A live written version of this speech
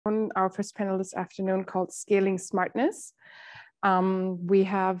our first panel this afternoon called Scaling Smartness. We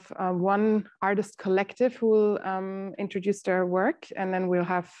have one artist collective who will introduce their work, and then we'll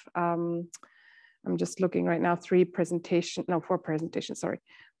have, I'm just looking right now, four presentations, sorry.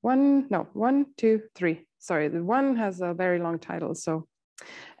 One, two, three. Sorry, the one has a very long title, so.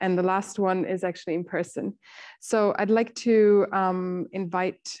 And the last one is actually in person. So I'd like to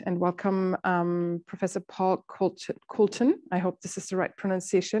invite and welcome Professor Paul Coulton. I hope this is the right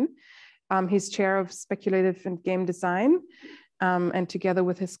pronunciation. He's chair of speculative and game design. And together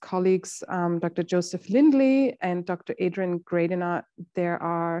with his colleagues, Dr. Joseph Lindley and Dr. Adrian Gradinar, they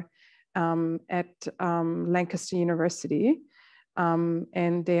are at Lancaster University.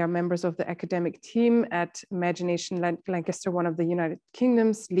 And they are members of the academic team at Imagination Lancaster, one of the United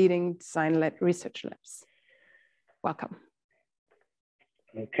Kingdom's leading design-led research labs. Welcome.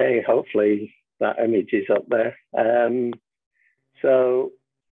 Okay, hopefully that image is up there. So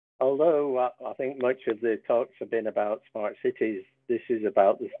although I think much of the talks have been about smart cities, this is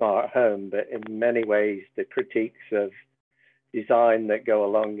about the smart home, but in many ways, the critiques of design that go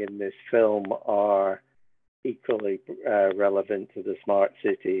along in this film are equally relevant to the smart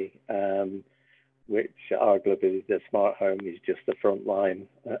city, which arguably the smart home is just the front line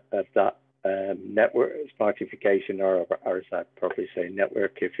of that network smartification, or as I probably say,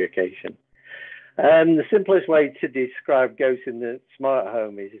 networkification. The simplest way to describe Ghosts in the Smart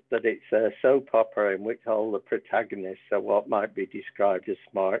Home is that it's a soap opera in which all the protagonists are what might be described as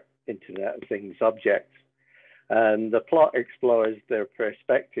smart Internet of Things objects. And the plot explores the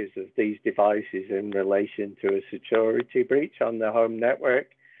perspectives of these devices in relation to a security breach on the home network.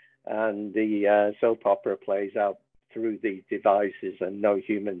 And the soap opera plays out through these devices, and no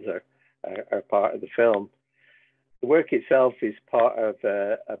humans are part of the film. The work itself is part of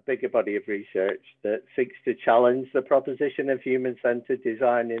a bigger body of research that seeks to challenge the proposition of human-centered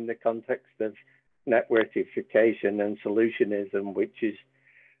design in the context of networkification and solutionism, which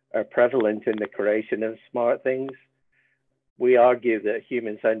are prevalent in the creation of smart things. We argue that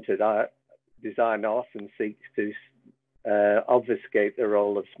human-centered design often seeks to obfuscate the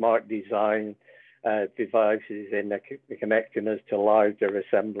role of smart design devices in connecting us to larger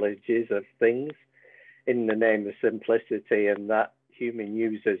assemblages of things in the name of simplicity, and that human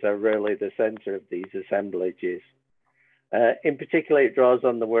users are really the center of these assemblages. In particular, it draws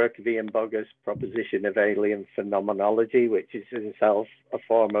on the work of Ian Bogger's proposition of alien phenomenology, which is itself a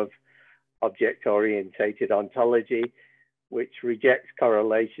form of object-orientated ontology, which rejects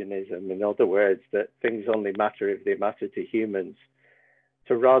correlationism. In other words, that things only matter if they matter to humans,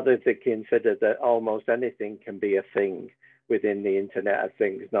 to rather to consider that almost anything can be a thing within the Internet of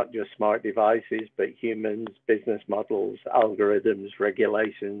Things, not just smart devices, but humans, business models, algorithms,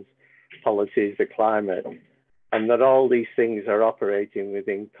 regulations, policies, the climate. And that all these things are operating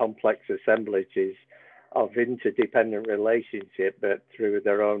within complex assemblages of interdependent relationship, but through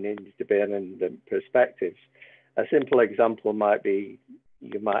their own independent perspectives. A simple example might be,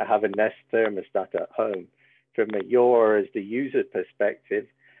 you might have a Nest thermostat at home. From your, as the user perspective,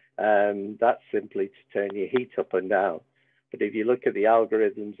 that's simply to turn your heat up and down. But if you look at the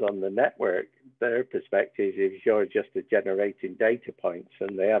algorithms on the network, their perspective is you're just generating data points,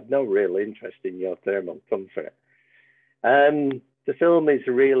 and they have no real interest in your thermal comfort. The film is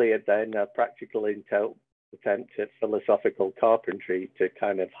really then a practical attempt at philosophical carpentry to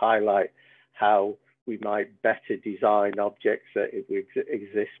kind of highlight how we might better design objects that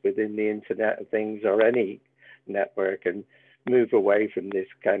exist within the Internet of Things or any network, and move away from this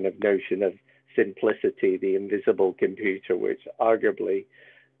kind of notion of simplicity, the invisible computer, which arguably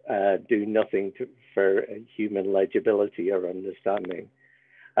do nothing for human legibility or understanding.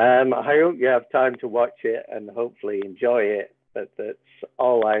 I hope you have time to watch it and hopefully enjoy it, but that's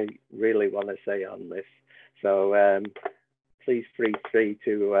all I really want to say on this. So please feel free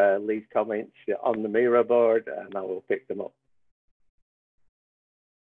to leave comments on the Miro board, and I will pick them up.